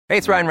Hey,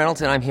 it's Ryan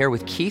Reynolds, and I'm here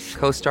with Keith,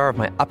 co-star of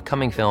my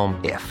upcoming film,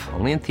 If,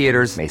 only in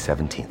theaters May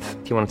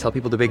 17th. Do you want to tell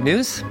people the big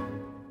news?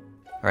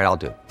 All right, I'll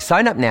do it.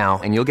 Sign up now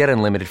and you'll get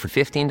unlimited for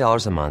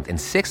 $15 a month and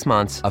 6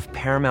 months of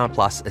Paramount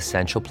Plus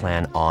Essential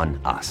Plan on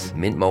us.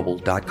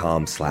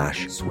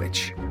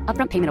 MintMobile.com/switch.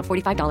 Upfront payment of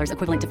 $45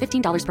 equivalent to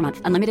 $15 per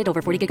month. Unlimited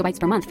over 40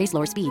 gigabytes per month. Face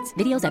lower speeds.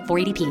 Videos at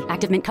 480p.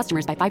 Active Mint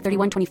customers by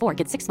 531.24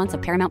 get 6 months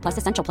of Paramount Plus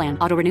Essential Plan.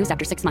 Auto renews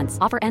after 6 months.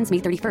 Offer ends May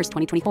 31st,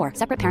 2024.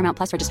 Separate Paramount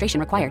Plus registration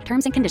required.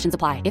 Terms and conditions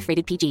apply if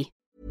rated PG.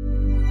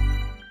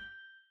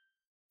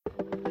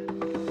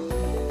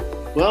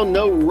 Well,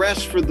 no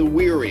rest for the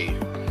weary.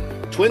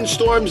 Twin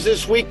storms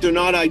this week. They're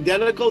not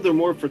identical. They're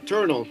more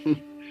fraternal.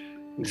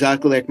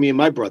 Exactly like me and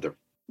my brother.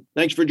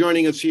 Thanks for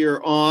joining us here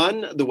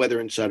on the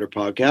Weather Insider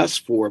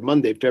podcast for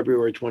Monday,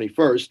 February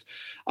 21st.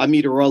 I'm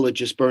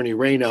meteorologist Bernie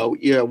Rayno.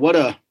 Yeah, what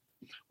a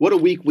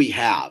week we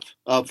have.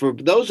 For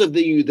those of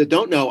you that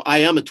don't know, I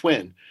am a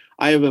twin.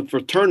 I have a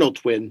fraternal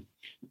twin,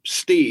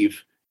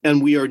 Steve,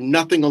 and we are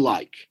nothing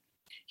alike.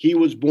 He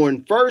was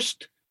born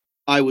first.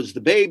 I was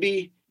the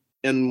baby.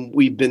 And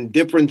we've been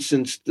different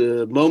since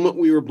the moment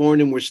we were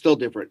born, and we're still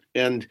different.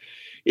 And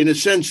in a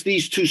sense,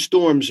 these two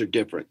storms are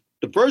different.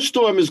 The first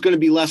storm is going to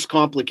be less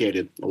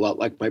complicated, a lot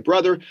like my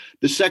brother.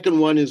 The second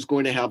one is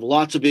going to have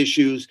lots of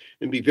issues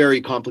and be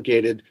very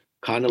complicated,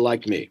 kind of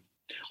like me.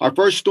 Our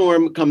first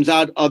storm comes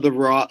out of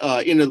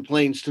into the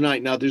plains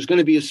tonight. Now, there's going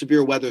to be a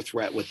severe weather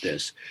threat with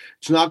this.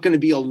 It's not going to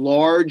be a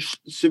large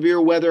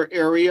severe weather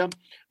area,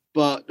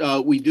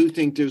 but we do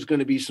think there's going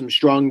to be some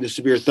strong to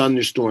severe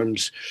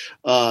thunderstorms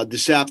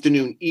this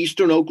afternoon.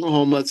 Eastern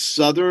Oklahoma,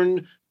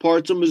 southern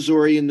parts of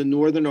Missouri, and the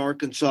northern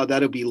Arkansas.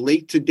 That'll be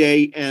late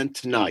today and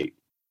tonight.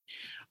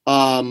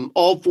 While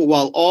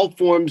all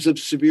forms of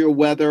severe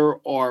weather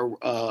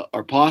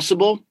are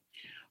possible,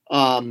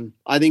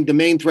 I think the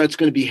main threat's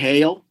going to be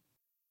hail,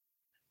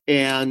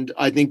 and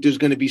I think there's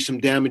going to be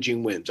some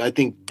damaging winds. I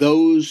think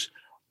those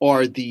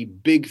are the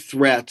big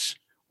threats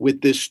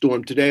with this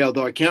storm today,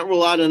 although I can't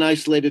rule out an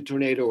isolated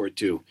tornado or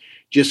two.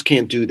 Just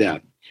can't do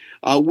that.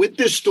 With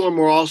this storm,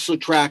 we're also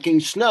tracking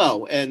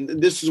snow, and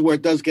this is where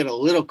it does get a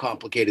little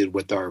complicated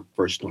with our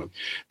first storm.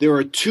 There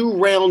are 2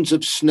 rounds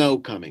of snow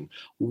coming,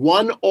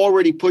 one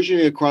already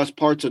pushing across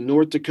parts of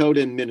North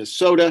Dakota and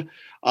Minnesota,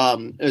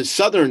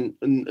 southern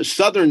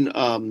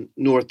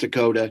North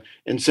Dakota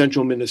and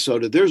central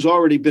Minnesota. There's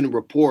already been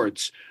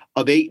reports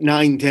of 8,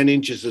 9, 10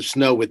 inches of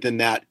snow within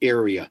that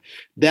area.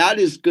 That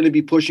is going to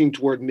be pushing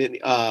toward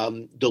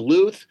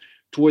Duluth,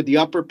 toward the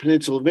upper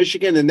peninsula of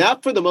Michigan, and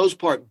that, for the most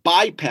part,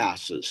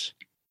 bypasses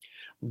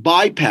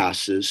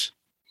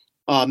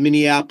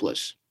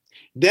Minneapolis.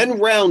 Then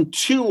round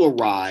 2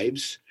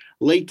 arrives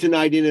late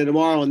tonight into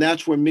tomorrow, and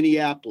that's where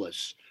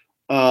Minneapolis,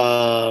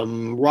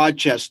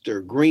 Rochester,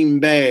 Green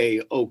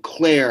Bay, Eau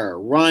Claire,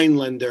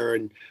 Rhinelander,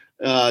 and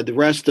the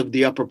rest of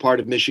the upper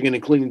part of Michigan,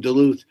 including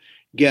Duluth,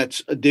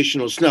 gets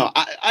additional snow.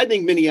 I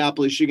think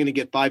Minneapolis, you're going to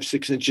get 5,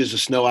 6 inches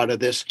of snow out of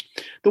this.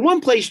 The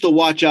one place to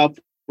watch out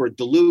for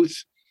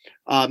Duluth,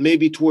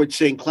 maybe towards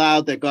St.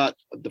 Cloud, that got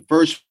the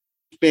first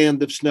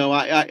band of snow.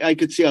 I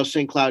could see how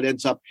St. Cloud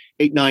ends up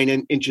 8,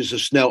 9 inches of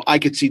snow. I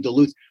could see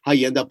Duluth, how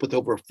you end up with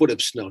over a foot of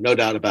snow, no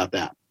doubt about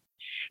that.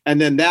 And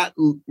then that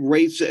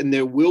rates, and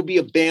there will be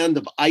a band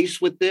of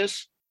ice with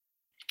this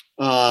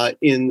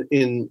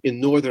in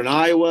northern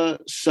Iowa,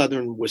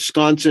 southern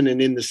Wisconsin,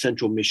 and into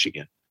central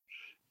Michigan.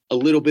 A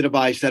little bit of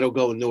ice that'll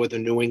go in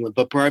northern New England,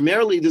 but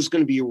primarily this is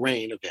going to be a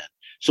rain event.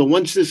 So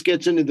once this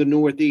gets into the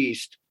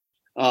Northeast,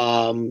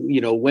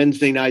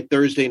 Wednesday night,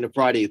 Thursday, and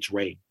Friday, it's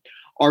rain.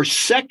 Our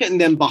second,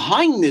 then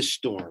behind this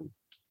storm,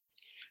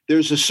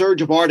 there's a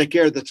surge of Arctic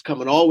air that's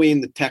coming all the way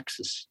into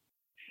Texas.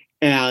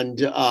 And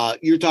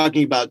you're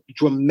talking about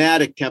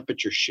dramatic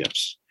temperature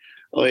shifts.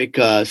 Like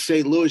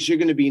St. Louis, you're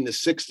going to be in the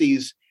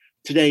 60s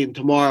today and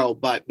tomorrow.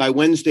 But by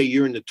Wednesday,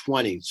 you're in the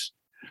 20s.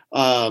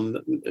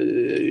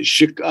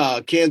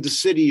 Kansas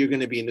City, you're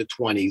going to be in the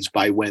 20s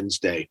by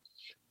Wednesday.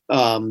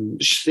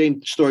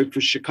 Same story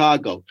for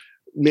Chicago.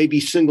 Maybe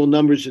single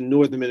numbers in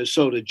northern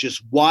Minnesota,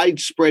 just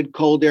widespread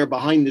cold air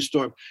behind the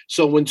storm.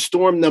 So when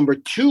storm number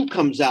 2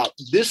 comes out,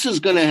 this is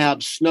going to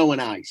have snow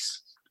and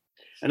ice.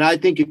 And I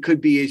think it could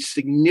be a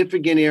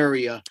significant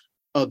area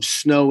of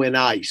snow and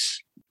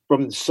ice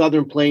from the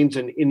southern plains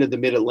and into the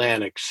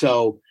mid-Atlantic.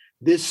 So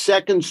this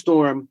second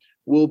storm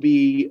will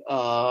be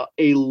a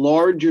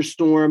larger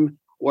storm,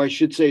 or I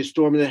should say a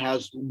storm that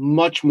has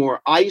much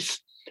more ice,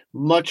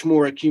 much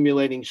more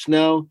accumulating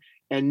snow,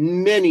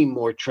 and many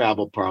more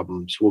travel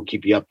problems. We'll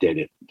keep you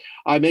updated.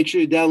 Make sure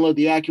you download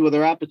the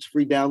AccuWeather app. It's a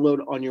free download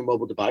on your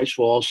mobile device.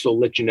 We'll also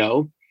let you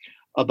know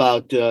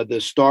about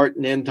the start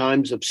and end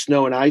times of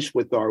snow and ice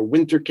with our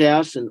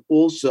wintercast, and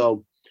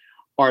also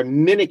our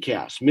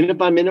minutecast,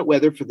 minute-by-minute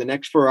weather for the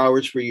next 4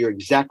 hours for your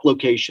exact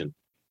location.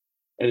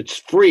 And it's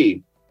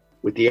free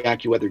with the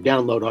AccuWeather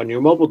download on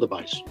your mobile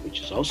device, which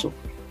is also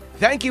free.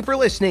 Thank you for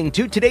listening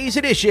to today's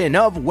edition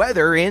of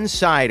Weather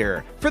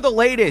Insider. For the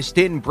latest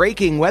in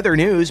breaking weather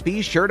news,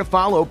 be sure to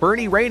follow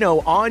Bernie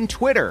Rayno on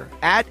Twitter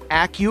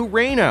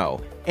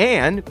 @AccuRayno.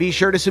 And be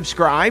sure to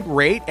subscribe,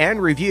 rate,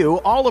 and review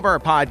all of our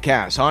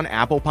podcasts on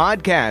Apple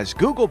Podcasts,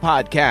 Google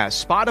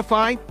Podcasts,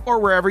 Spotify, or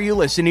wherever you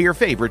listen to your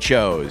favorite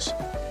shows.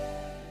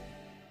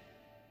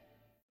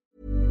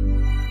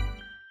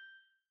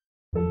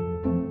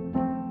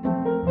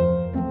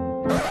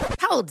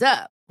 Hold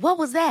up. What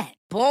was that?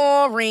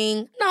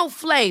 Boring. No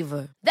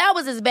flavor. That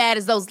was as bad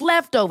as those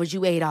leftovers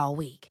you ate all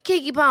week.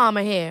 Keke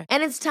Palmer here,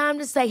 and it's time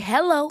to say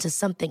hello to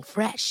something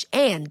fresh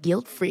and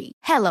guilt-free.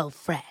 Hello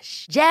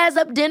Fresh. Jazz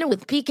up dinner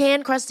with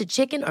pecan-crusted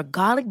chicken or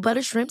garlic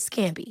butter shrimp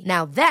scampi.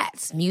 Now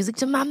that's music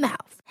to my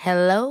mouth.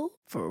 Hello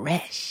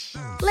Fresh.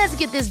 Let's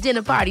get this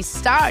dinner party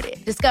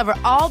started. Discover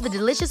all the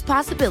delicious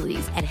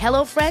possibilities at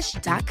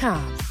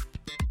HelloFresh.com.